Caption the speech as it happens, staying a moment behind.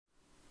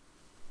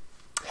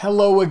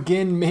Hello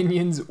again,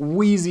 minions.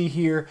 Wheezy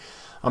here.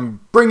 I'm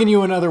bringing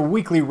you another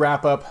weekly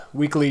wrap-up,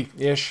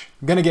 weekly-ish.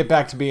 I'm going to get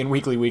back to being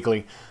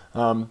weekly. But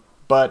I'm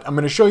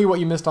going to show you what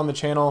you missed on the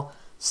channel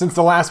since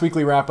the last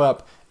weekly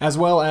wrap-up, as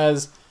well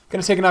as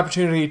going to take an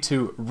opportunity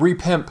to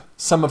repimp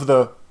some of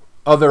the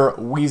other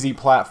Wheezy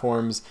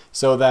platforms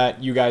so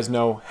that you guys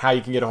know how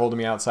you can get a hold of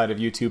me outside of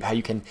YouTube, how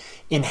you can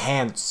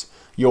enhance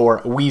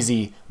your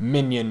Wheezy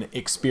minion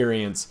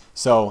experience.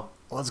 So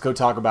let's go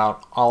talk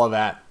about all of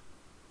that,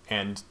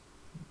 and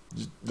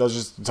let's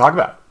just talk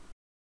about it.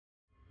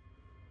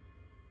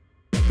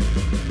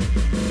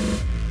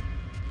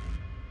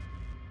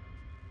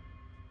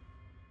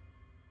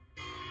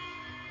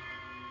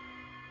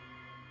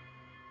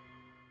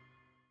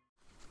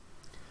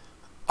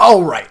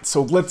 Alright,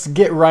 so let's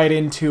get right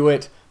into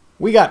it.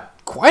 We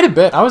got quite a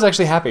bit. I was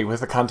actually happy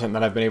with the content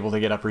that I've been able to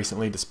get up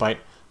recently, despite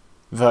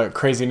the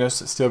craziness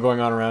still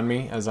going on around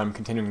me as I'm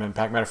continuing to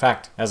unpack. Matter of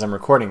fact, as I'm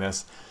recording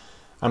this,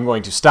 I'm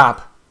going to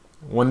stop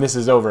when this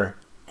is over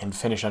and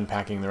finish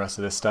unpacking the rest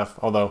of this stuff.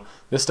 Although,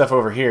 this stuff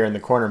over here in the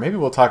corner, maybe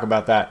we'll talk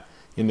about that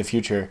in the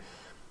future.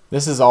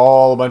 This is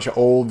all a bunch of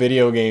old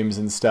video games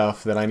and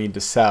stuff that I need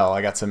to sell.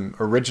 I got some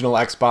original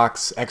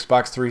Xbox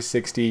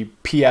 360,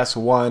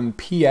 PS1,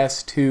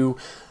 PS2,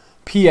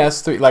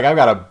 PS3. Like, I've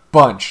got a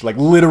bunch, like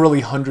literally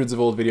hundreds of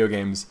old video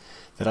games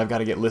that I've got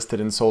to get listed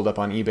and sold up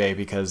on eBay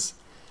because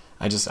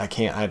I just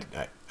can't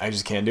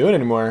do it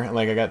anymore.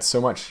 Like, I got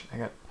so much.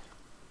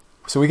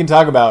 So we can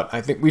talk about, I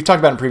think we've talked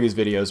about in previous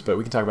videos, but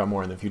we can talk about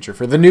more in the future.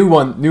 For the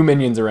new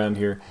minions around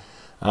here,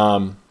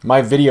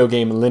 my video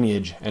game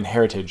lineage and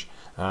heritage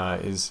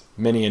is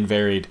many and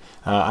varied.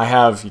 I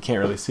have, you can't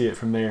really see it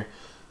from there,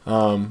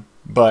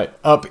 but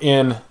up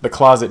in the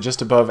closet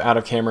just above out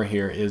of camera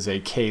here is a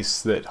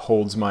case that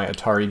holds my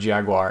Atari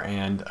Jaguar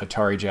and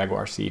Atari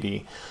Jaguar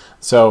CD.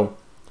 So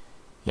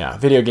yeah,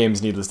 video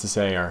games, needless to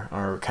say,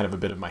 are kind of a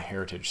bit of my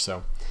heritage.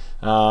 So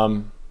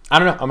I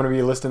don't know, I'm gonna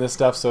be listing this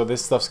stuff, so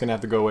this stuff's gonna have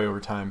to go away over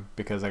time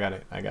because I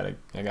gotta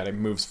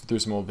move through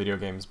some old video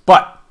games.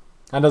 But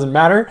that doesn't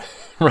matter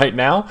right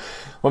now.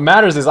 What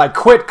matters is I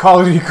quit Call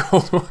of Duty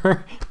Cold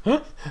War.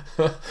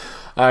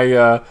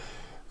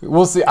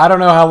 We'll see. I don't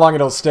know how long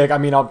it'll stick. I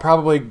mean, I'll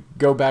probably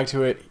go back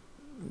to it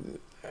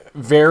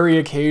very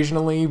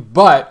occasionally,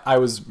 but I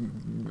was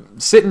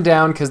sitting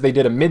down because they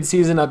did a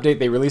mid-season update.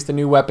 They released a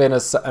new weapon, an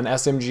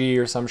SMG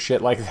or some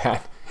shit like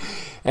that.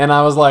 And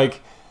I was like,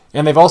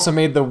 and they've also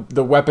made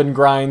the weapon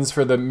grinds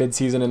for the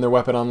mid-season and their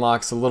weapon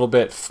unlocks a little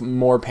bit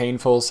more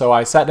painful. So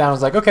I sat down and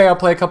was like, okay, I'll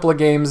play a couple of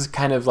games,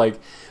 kind of like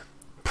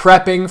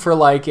prepping for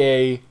like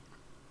a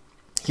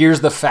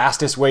here's the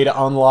fastest way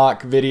to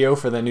unlock video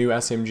for the new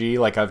SMG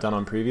like I've done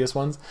on previous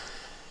ones.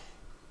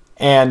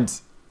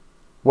 And,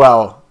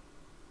 well,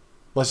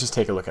 let's just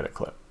take a look at a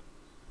clip.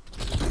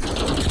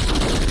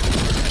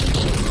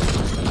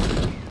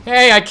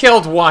 Hey, I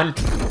killed one!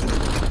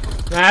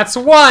 That's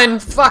one!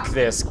 Fuck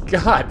this!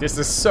 God, this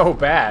is so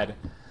bad.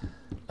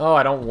 Oh,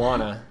 I don't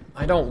wanna.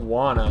 I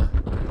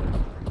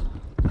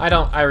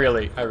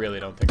really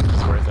don't think this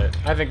is worth it.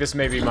 I think this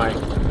may be my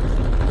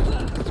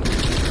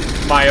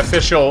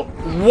official,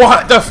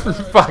 what the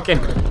fucking,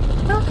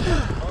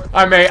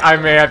 I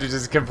may have to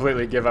just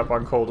completely give up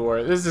on Cold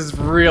War. This is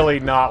really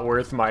not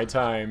worth my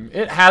time.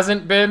 It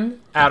hasn't been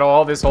at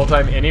all this whole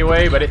time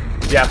anyway, but it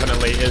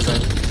definitely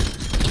isn't.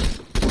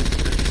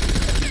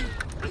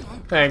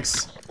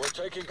 Thanks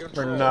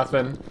for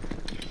nothing.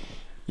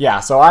 Yeah,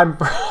 so I'm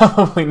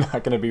probably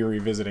not going to be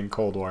revisiting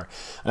Cold War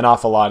an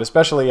awful lot,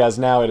 especially as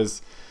now it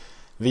is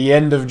the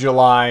end of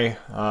July.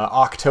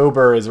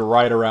 October is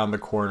right around the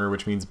corner,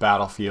 which means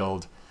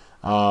Battlefield,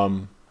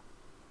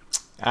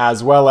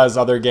 as well as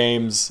other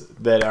games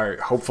that are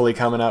hopefully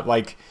coming up.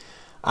 Like,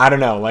 I don't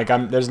know, like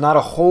there's not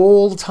a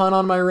whole ton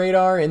on my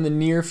radar in the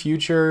near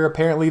future.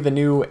 Apparently the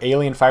new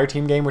Alien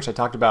Fireteam game, which I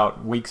talked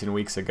about weeks and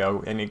weeks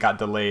ago, and it got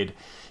delayed,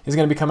 is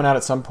going to be coming out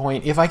at some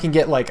point. If I can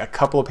get like a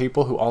couple of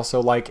people who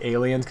also like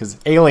Aliens, because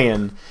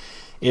Alien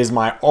is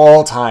my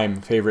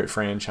all-time favorite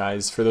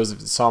franchise. For those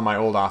that saw my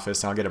old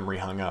office, I'll get them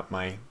rehung up,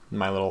 my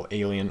little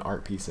Alien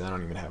art pieces. I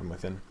don't even have them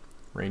within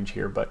range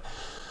here, but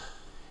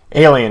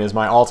Alien is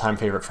my all-time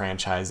favorite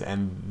franchise,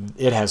 and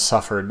it has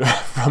suffered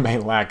from a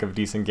lack of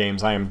decent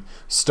games. I am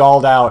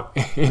stalled out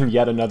in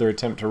yet another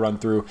attempt to run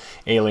through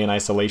Alien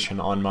Isolation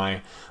on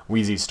my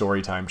Wheezy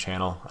Storytime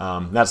channel.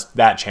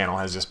 That channel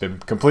has just been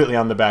completely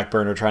on the back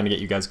burner trying to get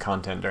you guys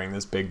content during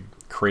this big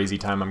crazy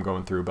time I'm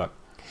going through. But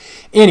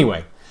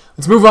anyway,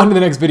 let's move on to the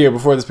next video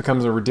before this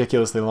becomes a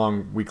ridiculously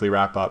long weekly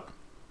wrap-up.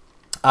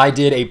 I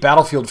did a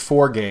Battlefield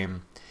 4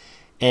 game,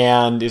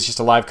 and it's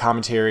just a live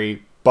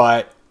commentary,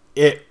 but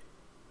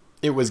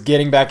it was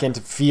getting back into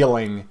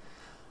feeling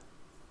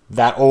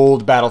that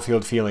old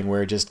Battlefield feeling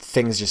where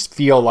things just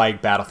feel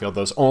like Battlefield.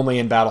 Those only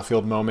in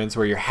Battlefield moments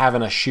where you're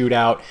having a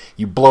shootout,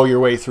 you blow your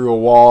way through a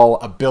wall,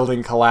 a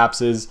building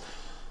collapses.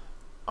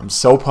 I'm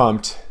so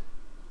pumped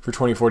for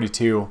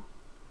 2042.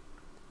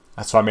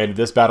 That's why I made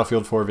this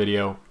Battlefield 4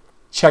 video.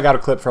 Check out a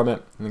clip from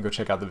it, and then go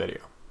check out the video.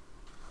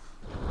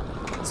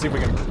 Let's see if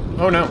we can...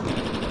 Oh no.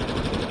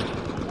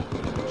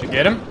 Did you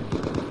get him?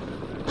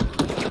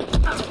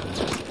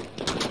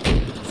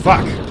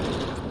 Fuck.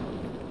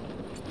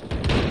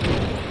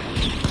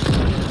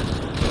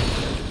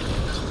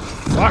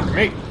 Fuck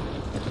me.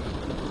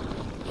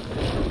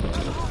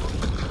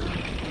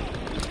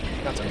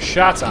 Got some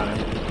shots on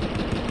him.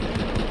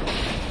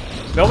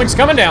 Building's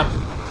coming down.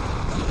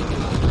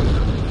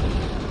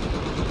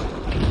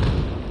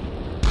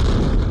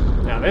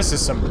 Now this is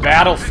some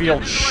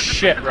Battlefield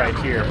shit right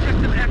here.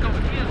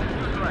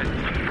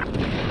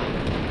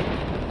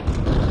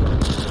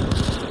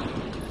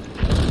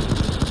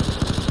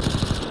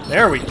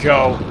 There we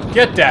go.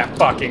 Get that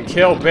fucking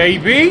kill,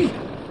 baby.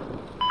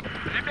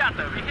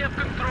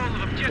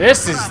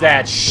 This is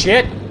that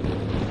shit.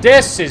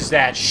 This is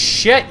that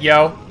shit,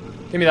 yo.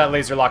 Give me that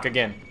laser lock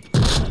again.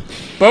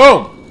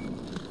 Boom.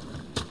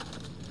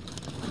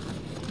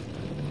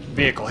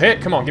 Vehicle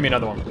hit. Come on, give me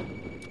another one.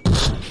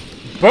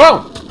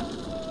 Boom.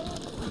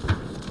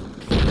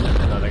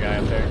 Another guy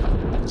up there.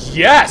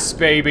 Yes,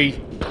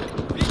 baby.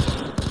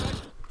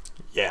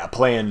 Yeah,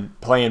 playing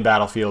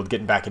Battlefield,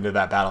 getting back into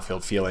that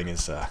Battlefield feeling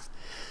is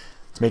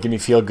it's making me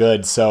feel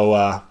good.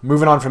 So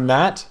moving on from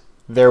that,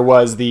 there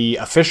was the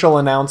official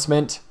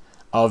announcement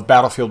of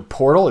Battlefield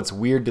Portal. It's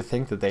weird to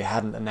think that they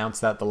hadn't announced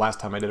that the last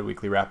time I did a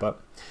weekly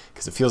wrap-up,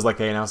 because it feels like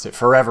they announced it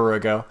forever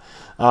ago.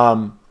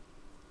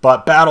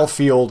 But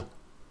Battlefield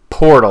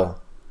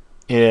Portal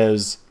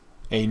is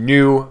a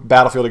new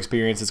Battlefield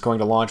experience that's going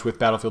to launch with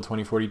Battlefield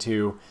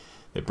 2042.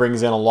 It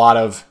brings in a lot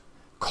of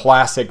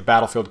classic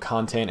Battlefield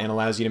content and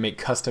allows you to make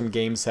custom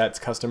game sets,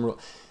 custom.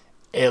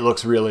 It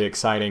looks really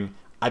exciting.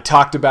 I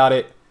talked about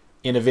it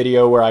in a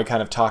video where I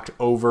kind of talked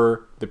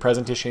over the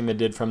presentation they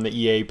did from the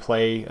EA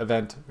Play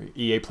event,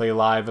 EA Play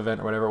Live event,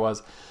 or whatever it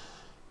was.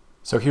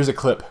 So here's a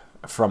clip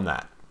from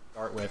that.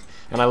 Start with,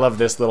 and I love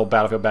this little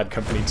Battlefield Bad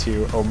Company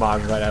 2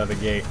 homage right out of the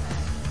gate.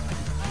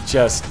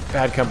 Just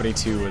Bad Company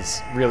 2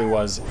 really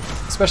was,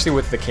 especially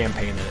with the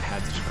campaign that it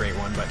had, such a great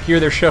one. But here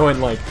they're showing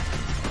like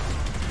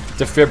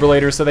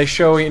defibrillators. So they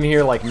show in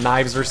here like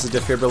knives versus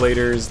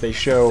defibrillators. They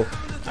show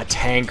a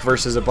tank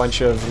versus a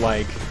bunch of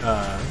like,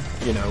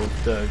 you know,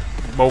 the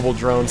mobile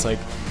drones, like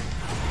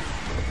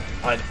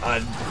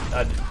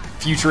a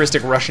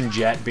futuristic Russian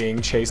jet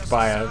being chased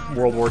by a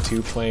World War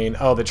II plane.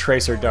 Oh, the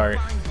tracer dart.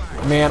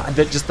 Man,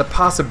 just the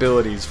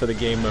possibilities for the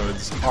game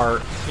modes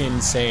are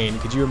insane.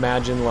 Could you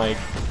imagine like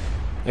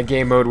a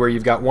game mode where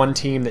you've got one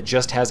team that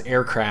just has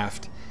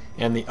aircraft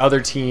and the other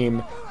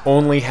team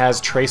only has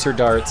tracer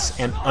darts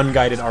and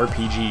unguided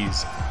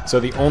RPGs? So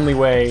the only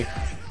way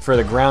for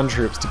the ground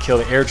troops to kill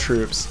the air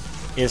troops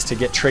is to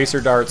get tracer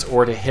darts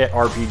or to hit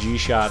RPG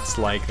shots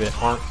like that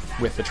aren't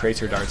with the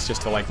tracer darts,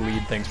 just to like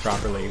lead things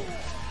properly.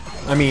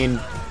 I mean,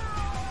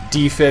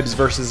 defibs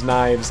versus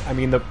knives. I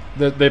mean,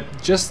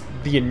 just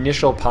the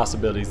initial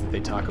possibilities that they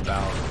talk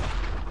about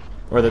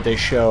or that they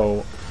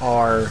show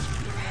are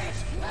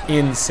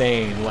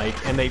insane. Like,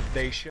 and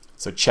they show.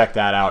 So check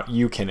that out.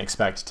 You can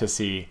expect to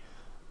see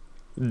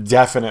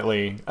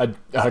definitely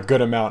a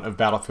good amount of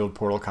Battlefield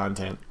Portal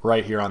content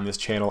right here on this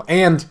channel.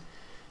 And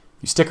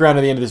you stick around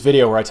to the end of this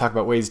video where I talk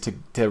about ways to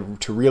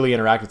really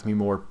interact with me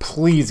more.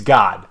 Please,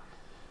 God,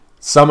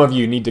 some of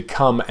you need to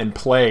come and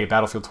play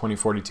Battlefield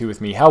 2042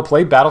 with me. Hell,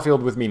 play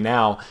Battlefield with me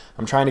now.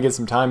 I'm trying to get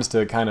some times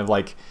to kind of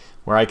like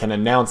where I can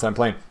announce I'm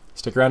playing.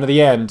 Stick around to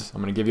the end.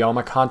 I'm going to give you all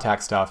my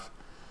contact stuff.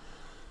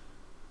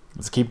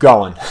 Let's keep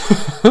going.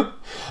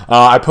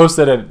 I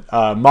posted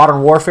a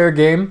Modern Warfare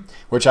game,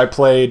 which I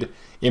played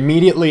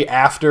immediately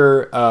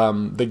after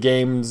the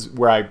games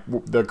where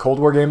the Cold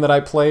War game that I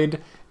played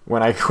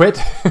when I quit.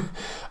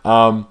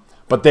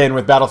 But then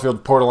with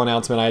Battlefield Portal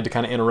announcement, I had to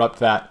kind of interrupt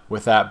that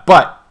with that.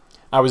 But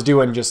I was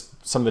doing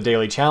just some of the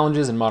daily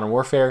challenges in Modern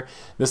Warfare.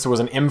 This was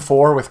an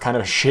M4 with kind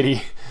of a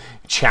shitty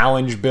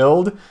challenge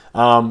build,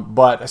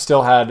 but I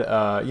still had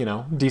you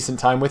know, decent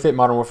time with it.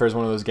 Modern Warfare is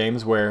one of those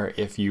games where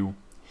if you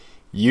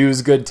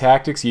use good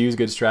tactics, you use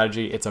good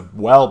strategy, it's a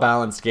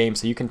well-balanced game,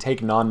 so you can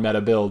take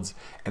non-meta builds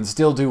and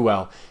still do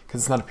well,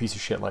 because it's not a piece of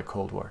shit like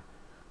Cold War.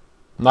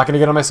 I'm not going to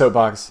get on my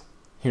soapbox.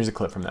 Here's a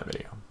clip from that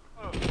video.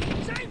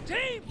 Same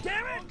team,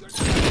 damn it!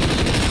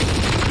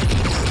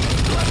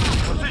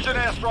 Precision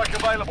airstrike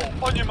available.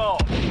 On your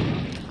mark.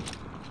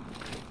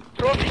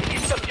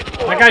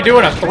 That guy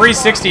doing a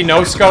 360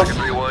 no-scope?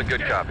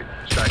 Good copy.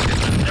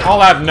 I'll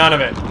have none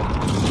of it.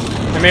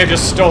 I may have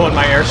just stolen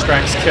my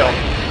airstrike's kill.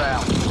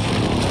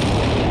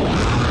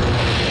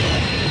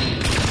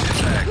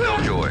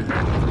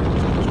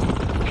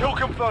 Kill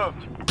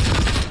confirmed.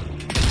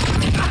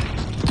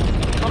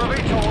 Got a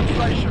VTOL on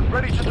station,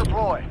 ready to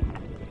deploy.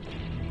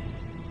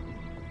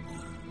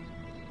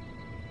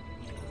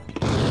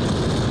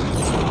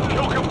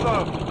 Kill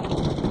confirmed.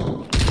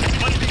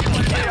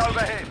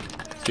 Overhead.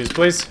 Excuse,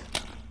 please.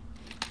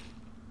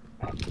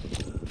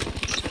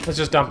 Let's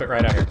just dump it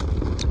right out here.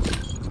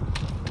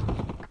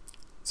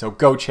 So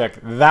go check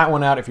that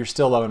one out if you're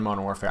still loving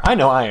Modern Warfare. I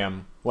know I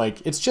am.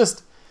 Like, it's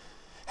just...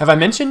 Have I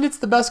mentioned it's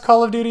the best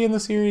Call of Duty in the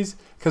series?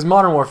 Because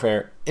Modern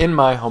Warfare, in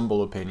my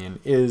humble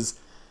opinion, is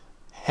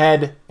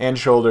head and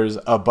shoulders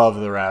above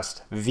the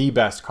rest. The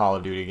best Call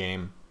of Duty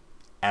game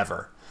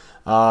ever.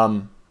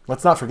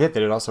 Let's not forget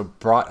that it also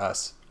brought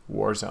us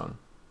Warzone.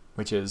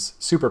 which is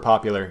super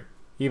popular,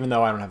 even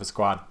though I don't have a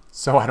squad,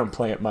 so I don't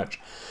play it much.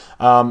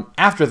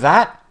 After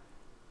that,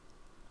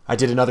 I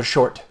did another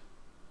short.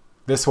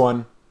 This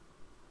one,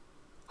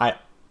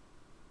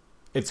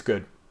 it's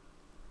good.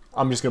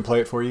 I'm just going to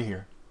play it for you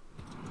here.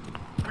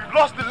 We've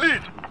lost the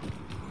lead.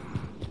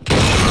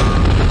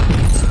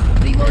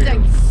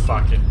 Reloading.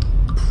 Fucking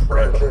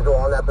prick.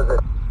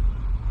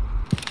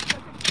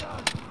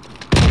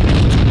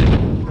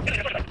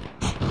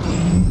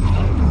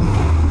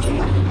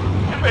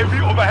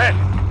 UAV overhead.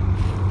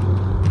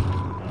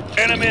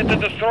 Enemy at the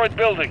destroyed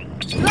building.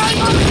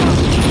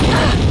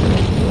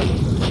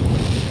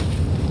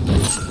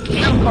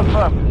 Shield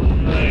confirmed.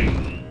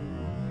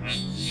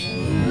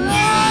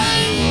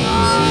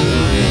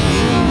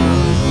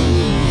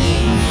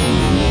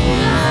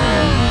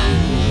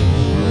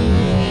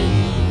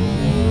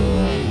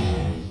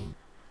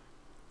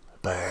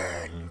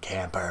 Burn,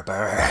 camper,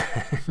 burn.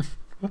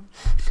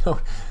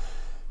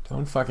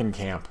 Don't fucking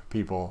camp,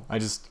 people.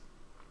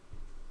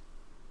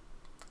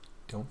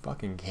 Don't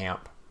fucking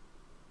camp.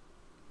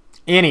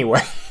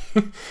 Anyway,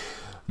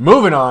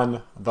 moving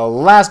on. The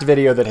last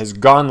video that has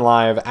gone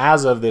live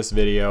as of this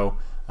video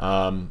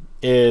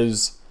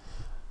is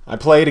I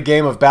played a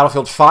game of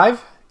Battlefield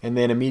 5 and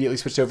then immediately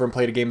switched over and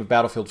played a game of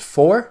Battlefield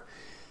 4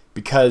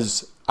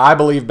 because I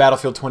believe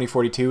Battlefield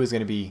 2042 is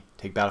going to be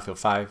take Battlefield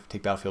 5,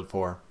 take Battlefield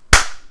 4.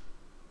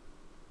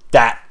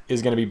 That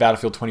is going to be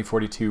Battlefield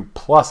 2042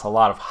 plus a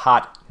lot of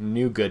hot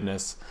new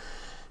goodness,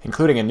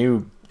 including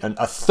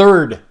a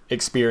third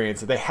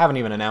experience that they haven't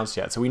even announced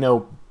yet. So we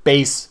know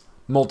base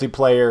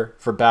multiplayer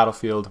for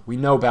Battlefield. We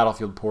know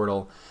Battlefield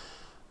Portal.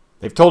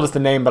 They've told us the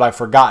name, but I've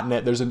forgotten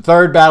it. There's a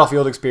third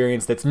Battlefield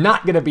experience that's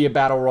not going to be a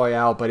battle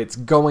royale, but it's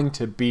going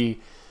to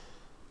be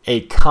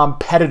a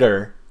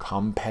competitor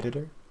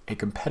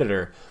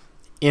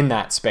in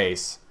that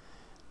space.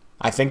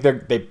 I think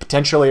they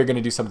potentially are going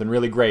to do something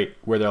really great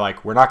where they're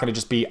like, we're not going to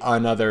just be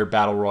another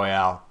battle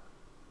royale.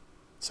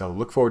 So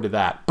look forward to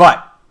that.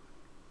 But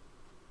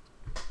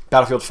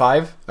Battlefield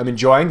 5, I'm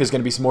enjoying. There's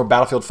going to be some more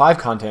Battlefield 5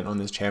 content on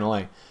this channel.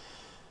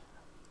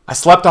 I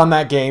slept on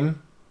that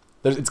game.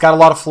 It's got a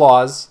lot of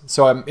flaws,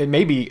 so it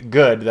may be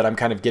good that I'm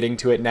kind of getting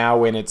to it now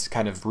when it's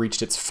kind of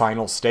reached its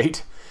final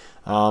state.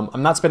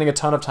 I'm not spending a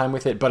ton of time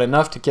with it, but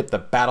enough to get the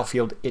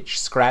Battlefield itch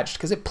scratched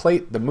because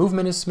the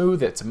movement is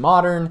smooth, it's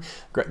modern,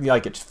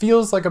 like it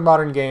feels like a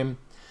modern game.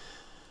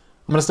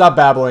 I'm gonna stop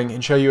babbling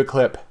and show you a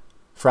clip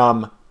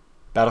from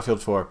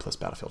Battlefield 4 plus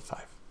Battlefield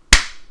 5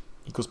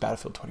 equals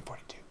Battlefield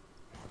 2042.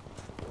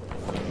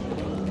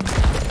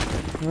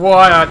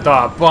 What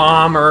the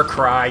bomber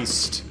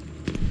Christ!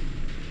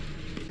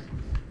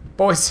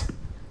 Boys,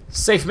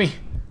 save me!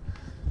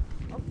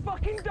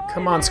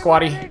 Come on,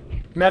 squatty,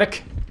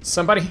 medic,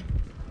 somebody.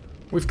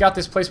 We've got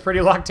this place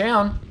pretty locked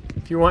down.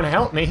 If you want to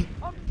help me.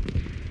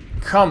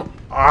 Come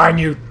on,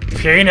 you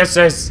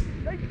penises!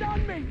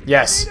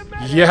 Yes.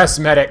 Yes,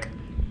 medic.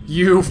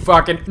 You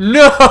fucking...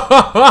 No!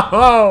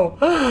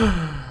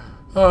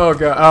 Oh,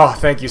 God. Oh,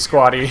 thank you,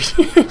 squatty.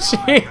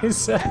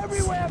 Jesus.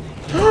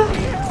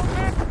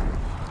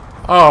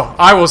 Oh,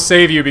 I will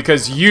save you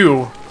because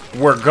you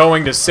were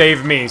going to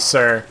save me,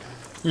 sir.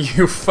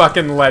 You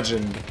fucking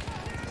legend.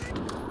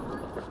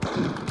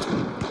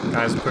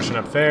 Guys pushing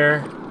up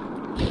there.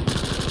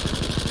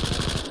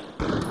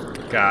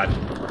 God.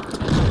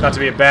 About to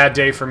be a bad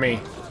day for me.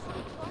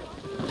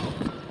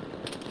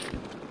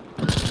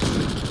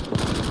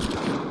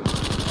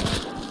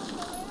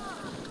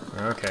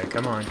 Okay,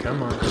 come on,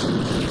 come on.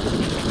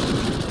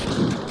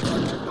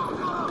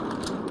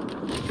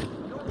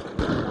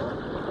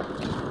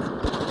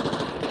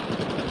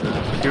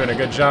 Doing a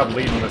good job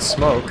leading the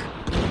smoke.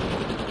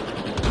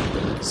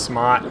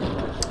 Smart.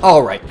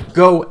 Alright,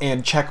 go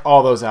and check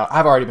all those out.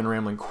 I've already been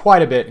rambling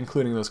quite a bit,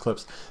 including those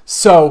clips.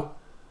 So,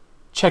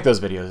 check those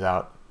videos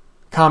out.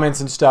 Comments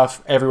and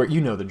stuff everywhere. You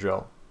know the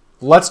drill.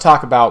 Let's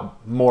talk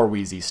about more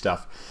Wheezy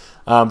stuff.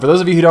 For those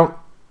of you who don't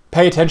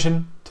pay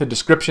attention to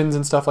descriptions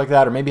and stuff like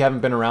that, or maybe haven't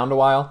been around a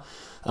while,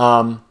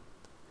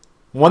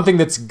 one thing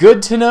that's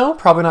good to know,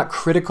 probably not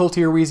critical to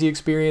your Wheezy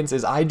experience,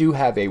 is I do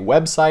have a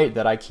website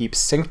that I keep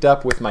synced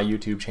up with my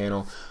YouTube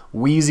channel,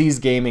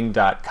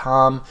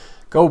 wheezysgaming.com.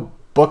 Go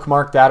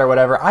bookmark that or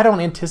whatever. I don't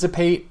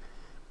anticipate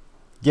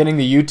getting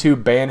the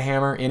YouTube ban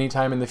hammer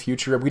anytime in the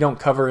future. We don't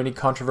cover any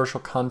controversial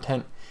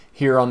content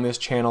here on this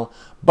channel,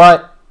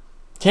 but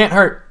can't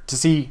hurt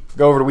to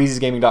go over to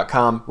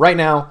wheezysgaming.com. Right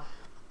now,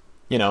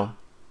 you know,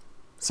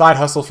 side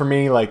hustle for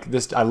me, like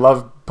this, I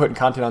love putting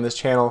content on this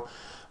channel,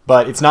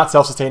 but it's not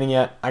self-sustaining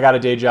yet. I got a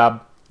day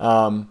job.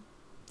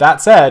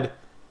 That said,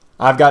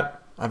 I've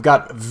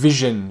got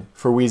vision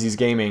for Wheezy's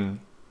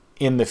Gaming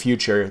in the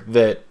future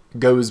that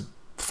goes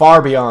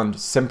far beyond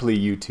simply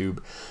YouTube.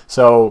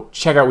 So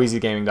check out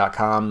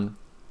wheezysgaming.com.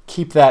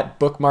 Keep that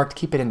bookmarked.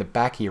 Keep it in the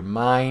back of your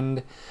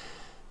mind.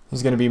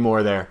 There's going to be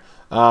more there.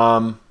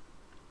 In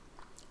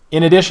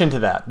addition to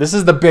that, this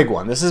is the big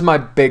one. This is my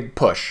big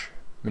push.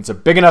 It's a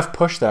big enough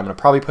push that I'm going to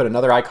probably put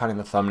another icon in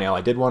the thumbnail. I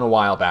did one a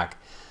while back.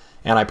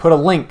 And I put a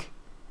link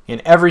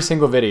in every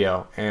single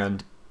video.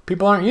 And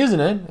People aren't using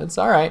it. It's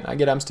all right. I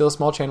get it. I'm still a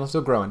small channel,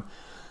 still growing.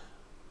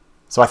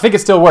 So I think it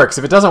still works.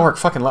 If it doesn't work,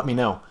 fucking let me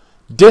know.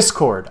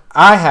 Discord.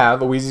 I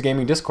have a Wheezy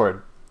Gaming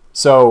Discord.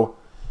 So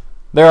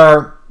there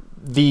are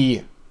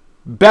the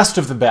best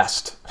of the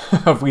best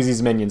of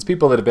Wheezy's minions,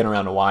 people that have been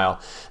around a while.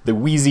 The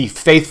Wheezy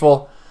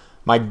faithful,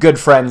 my good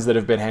friends that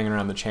have been hanging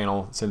around the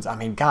channel since, I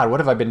mean, God,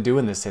 what have I been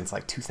doing this since,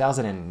 like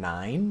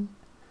 2009?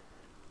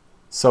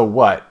 So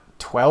what,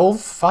 12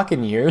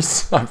 fucking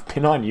years I've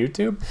been on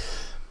YouTube?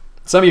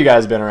 Some of you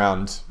guys have been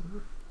around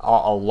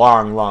a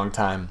long, long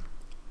time.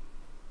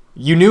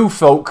 You new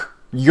folk,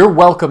 you're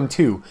welcome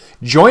too.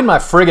 Join my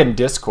friggin'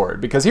 Discord,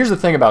 because here's the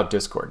thing about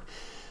Discord.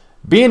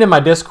 Being in my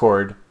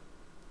Discord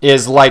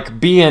is like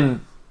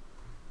being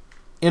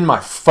in my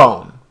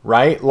phone,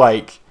 right?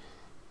 Like,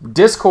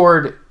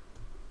 Discord,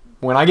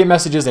 when I get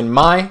messages in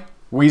my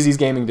Wheezy's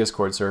Gaming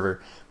Discord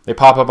server, they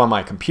pop up on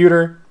my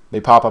computer,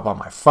 they pop up on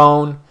my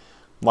phone.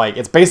 Like,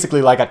 it's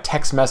basically like a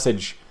text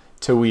message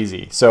to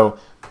Wheezy. So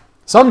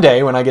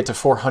someday when I get to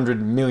 400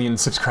 million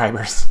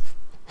subscribers,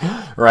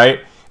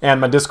 right,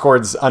 and my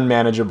Discord's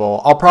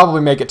unmanageable, I'll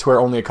probably make it to where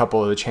only a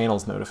couple of the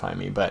channels notify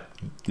me. But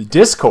the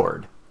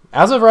Discord,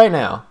 as of right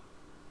now,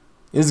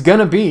 is going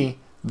to be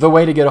the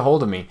way to get a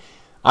hold of me.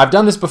 I've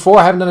done this before.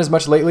 I haven't done as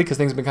much lately because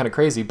things have been kind of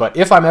crazy. But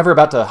if I'm ever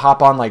about to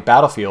hop on like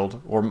Battlefield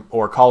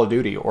or Call of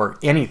Duty or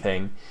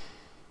anything,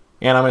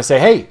 and I'm going to say,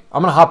 hey,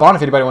 I'm going to hop on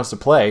if anybody wants to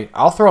play,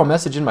 I'll throw a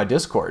message in my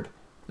Discord.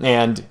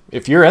 And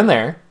if you're in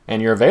there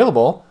and you're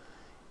available,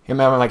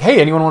 and I'm like, hey,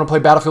 anyone want to play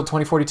Battlefield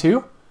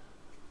 2042?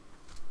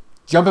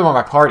 Jump in on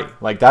my party.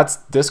 Like, that's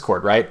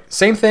Discord, right?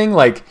 Same thing,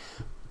 like,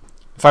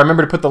 if I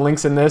remember to put the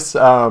links in this,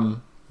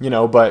 you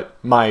know, but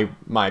my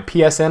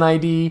PSN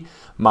ID,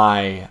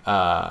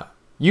 my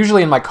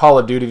usually in my Call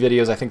of Duty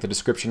videos, I think the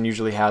description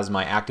usually has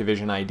my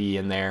Activision ID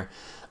in there.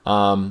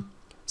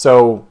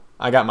 So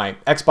I got my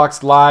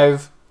Xbox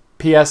Live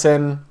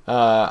PSN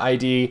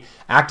ID,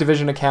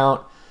 Activision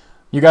account.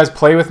 You guys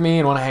play with me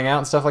and want to hang out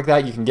and stuff like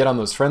that, you can get on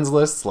those friends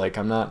lists. Like,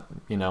 I'm not,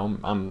 you know,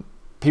 I'm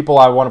people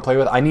I want to play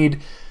with. I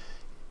need,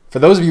 for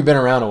those of you who've been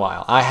around a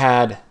while, I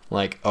had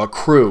like a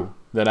crew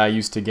that I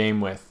used to game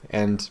with,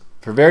 and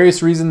for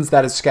various reasons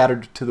that is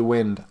scattered to the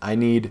wind, I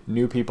need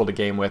new people to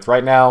game with.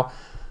 Right now,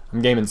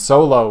 I'm gaming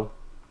solo,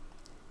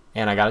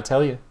 and I gotta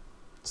tell you,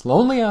 it's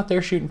lonely out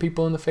there shooting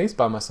people in the face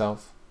by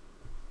myself.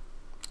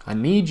 I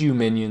need you,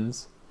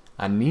 minions.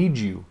 I need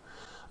you.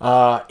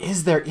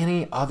 Is there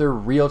any other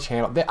real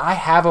channel? I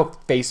have a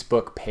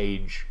Facebook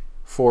page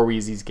for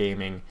Wheezy's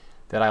Gaming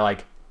that I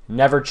like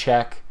never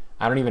check.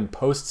 I don't even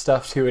post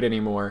stuff to it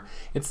anymore.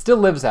 It still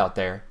lives out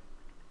there.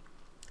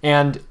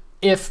 And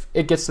if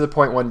it gets to the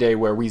point one day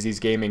where Wheezy's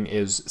Gaming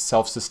is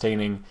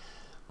self-sustaining,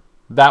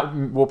 that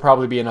will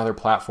probably be another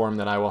platform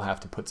that I will have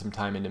to put some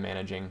time into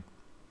managing.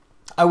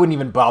 I wouldn't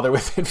even bother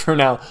with it for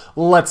now,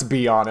 let's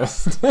be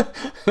honest.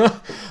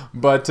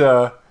 But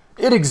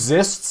it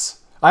exists.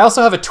 I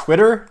also have a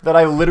Twitter that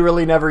I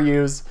literally never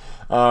use.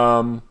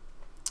 So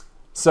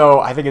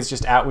I think it's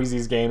just at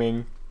Wheezy's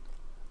Gaming.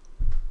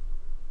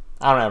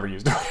 I don't ever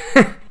use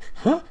Twitter.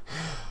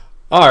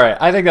 Alright,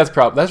 I think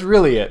that's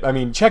really it. I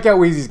mean, check out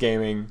Wheezy's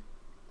Gaming.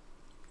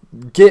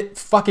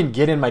 Fucking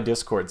get in my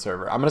Discord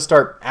server. I'm gonna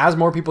start, as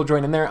more people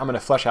join in there, I'm gonna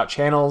flesh out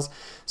channels.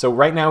 So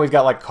right now we've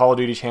got like Call of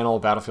Duty channel,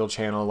 Battlefield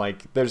channel,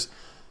 like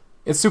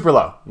it's super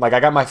low. Like, I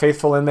got my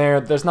faithful in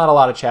there. There's not a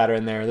lot of chatter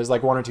in there. There's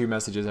like 1 or 2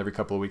 messages every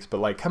couple of weeks. But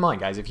like, come on,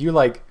 guys. If you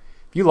like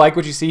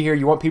what you see here,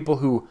 you want people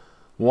who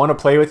want to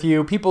play with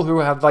you, people who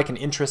have like an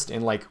interest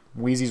in like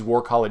Wheezy's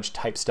War College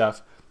type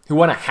stuff, who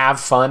want to have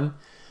fun,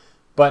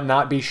 but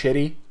not be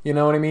shitty. You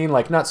know what I mean?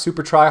 Like, not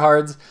super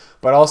tryhards,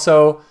 but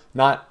also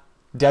not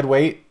dead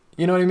weight.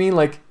 You know what I mean?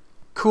 Like,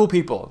 cool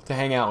people to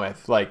hang out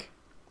with. Like,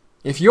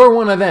 if you're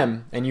one of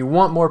them and you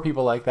want more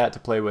people like that to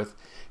play with,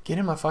 get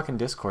in my fucking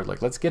Discord.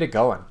 Like, let's get it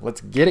going.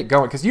 Let's get it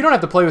going. Because you don't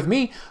have to play with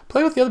me.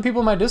 Play with the other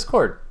people in my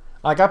Discord.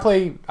 Like, I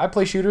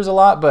play shooters a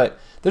lot, but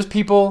there's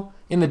people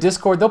in the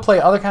Discord. They'll play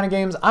other kind of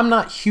games. I'm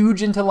not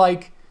huge into,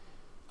 like,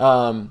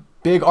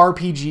 big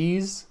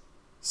RPGs.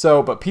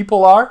 So, but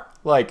people are.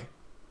 Like,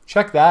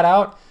 check that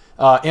out.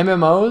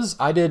 MMOs,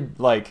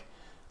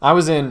 I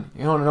was in,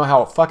 you don't know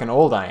how fucking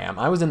old I am.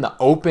 I was in the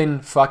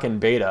open fucking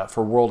beta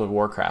for World of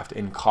Warcraft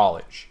in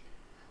college.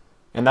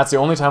 And that's the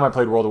only time I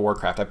played World of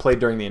Warcraft. I played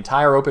during the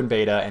entire open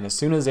beta, and as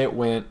soon as it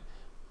went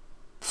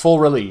full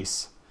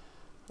release,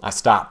 I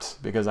stopped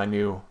because I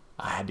knew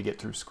I had to get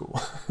through school.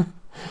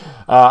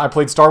 I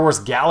played Star Wars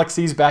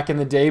Galaxies back in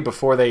the day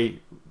before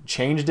they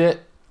changed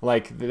it.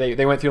 Like,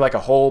 they went through like a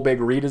whole big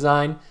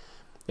redesign.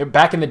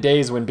 Back in the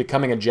days when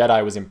becoming a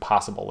Jedi was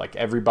impossible. Like,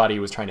 everybody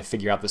was trying to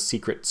figure out the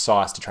secret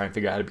sauce to try and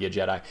figure out how to be a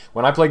Jedi.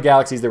 When I played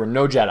Galaxies, there were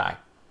no Jedi.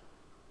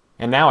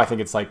 And now I think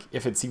it's like,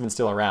 if it's even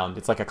still around,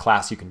 it's like a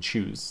class you can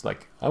choose.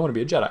 Like, I want to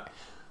be a Jedi.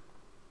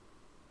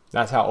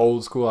 That's how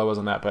old school I was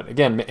on that. But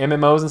again,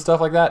 MMOs and stuff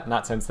like that,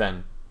 not since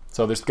then.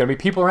 So there's going to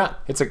be people around.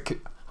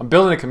 I'm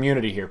building a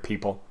community here,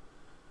 people.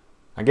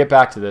 I get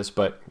back to this,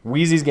 but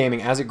Wheezy's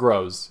Gaming, as it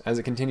grows, as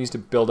it continues to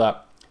build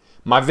up,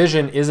 my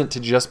vision isn't to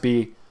just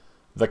be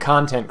the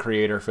content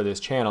creator for this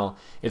channel.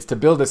 It's to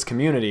build this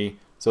community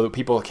so that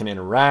people can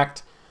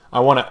interact. I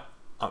want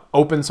to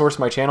open source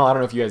my channel. I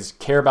don't know if you guys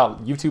care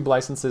about YouTube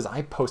licenses.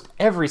 I post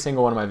every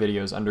single one of my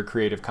videos under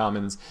Creative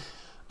Commons.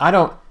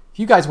 If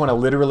you guys want to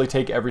literally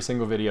take every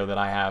single video that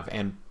I have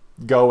and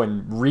go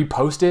and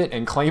repost it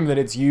and claim that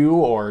it's you,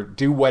 or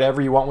do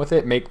whatever you want with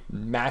it, make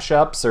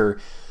mashups, or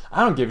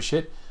I don't give a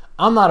shit.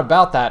 I'm not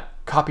about that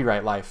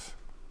copyright life.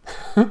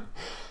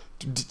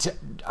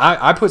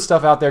 I put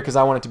stuff out there because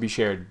I want it to be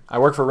shared. I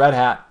work for Red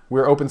Hat.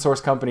 We're an open source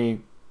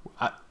company.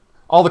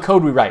 All the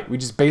code we write, we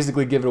just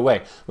basically give it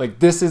away. Like,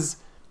 this is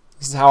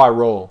how I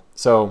roll.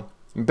 So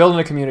I'm building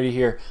a community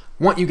here.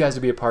 I want you guys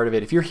to be a part of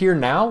it. If you're here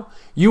now,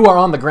 you are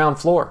on the ground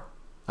floor.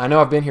 I know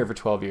I've been here for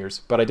 12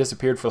 years, but I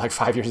disappeared for like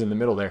 5 years in the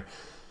middle there.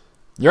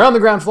 You're on the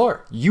ground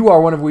floor. You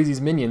are one of Wheezy's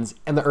minions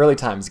in the early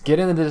times. Get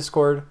in the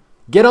Discord.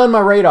 Get on my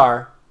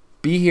radar.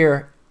 Be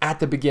here at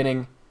the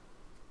beginning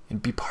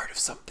and be part of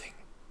something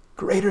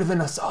greater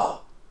than us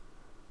all.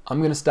 I'm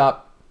going to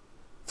stop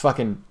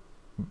fucking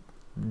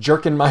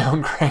jerking my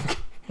own crank.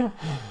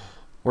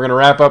 We're going to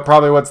wrap up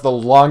probably what's the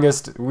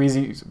longest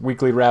Wheezy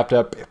weekly wrapped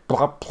up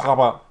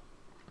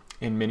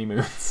in mini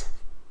moons.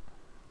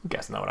 You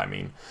guys know what I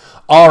mean.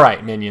 All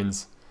right,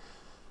 minions.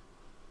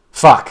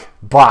 Fuck.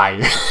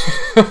 Bye.